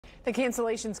The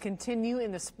cancellations continue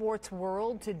in the sports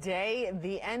world. Today,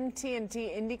 the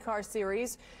TNT IndyCar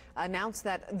Series announced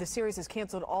that the series has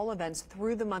canceled all events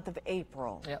through the month of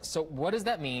April. Yeah, so what does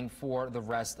that mean for the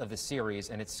rest of the series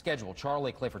and its schedule?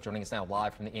 Charlie Clifford joining us now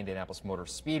live from the Indianapolis Motor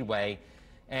Speedway.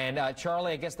 And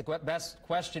Charlie, I guess the best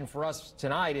question for us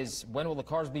tonight is, when will the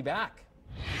cars be back?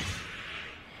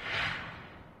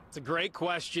 It's a great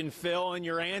question, Phil, and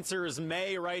your answer is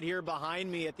May, right here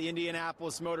behind me at the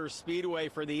Indianapolis Motor Speedway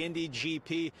for the Indy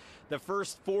GP. The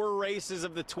first 4 races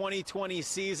of the 2020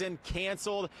 season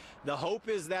canceled. The hope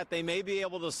is that they may be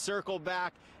able to circle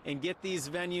back and get these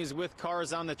venues with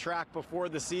cars on the track before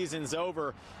the season's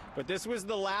over. But this was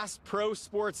the last pro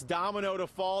sports domino to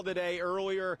fall today.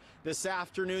 Earlier this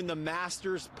afternoon, the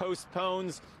Masters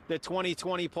postpones the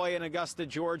 2020 play in Augusta,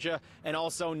 Georgia, and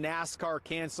also NASCAR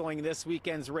canceling this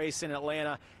weekend's race in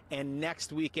Atlanta and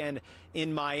next weekend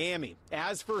in Miami.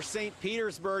 As for St.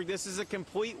 Petersburg, this is a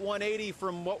complete 180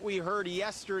 from what we heard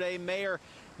yesterday. Mayor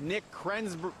Nick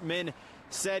Krensman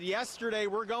said yesterday,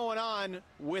 we're going on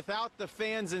without the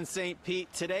fans in St.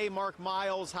 Pete. Today, Mark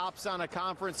Miles hops on a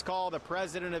conference call, the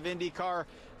president of IndyCar,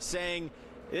 saying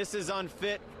this is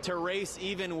unfit to race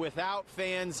even without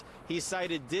fans. He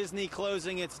cited Disney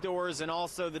closing its doors and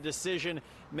also the decision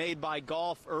made by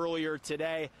golf earlier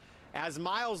today. As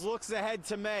Miles looks ahead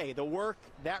to May, the work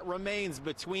that remains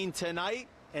between tonight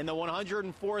and the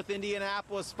 104th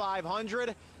Indianapolis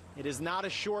 500, it is not a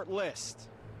short list.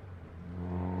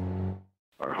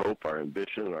 Our hope, our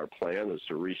ambition, and our plan is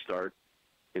to restart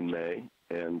in May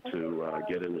and to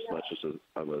get in as much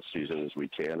of a season as we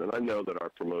can. And I know that our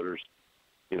promoters,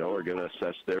 are going to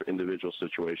assess their individual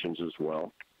situations as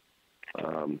well.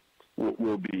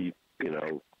 We'll be,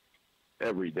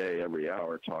 every day, every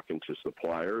hour, talking to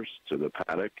suppliers, to the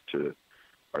paddock, to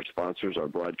our sponsors, our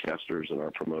broadcasters, and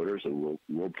our promoters, and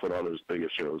we'll put on as big a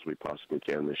show as we possibly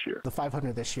can this year. The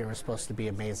 500 this year is supposed to be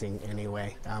amazing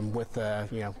anyway, with the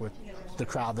with the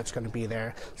crowd that's going to be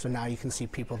there. So now you can see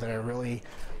people that are really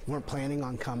weren't planning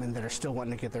on coming, that are still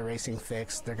wanting to get their racing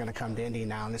fixed. They're going to come to Indy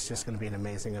now, and it's just going to be an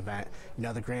amazing event.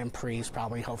 The Grand Prix is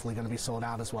probably hopefully going to be sold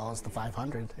out as well as the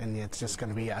 500, and it's just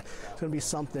going to be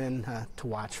something to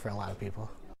watch for a lot of people.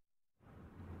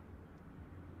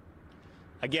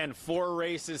 Again, 4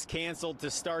 races canceled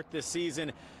to start the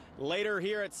season. Later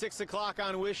here at 6 o'clock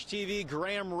on Wish TV,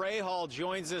 Graham Rahal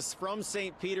joins us from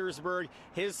St. Petersburg.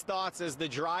 His thoughts as the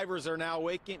drivers are now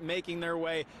making their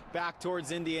way back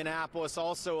towards Indianapolis.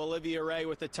 Also, Olivia Ray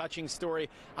with a touching story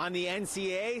on the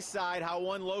NCAA side, how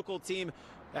one local team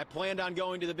that planned on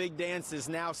going to the big dance is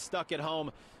now stuck at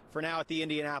home for now at the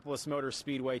Indianapolis Motor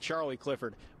Speedway. Charlie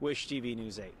Clifford, Wish TV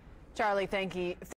News 8. Charlie, thank you.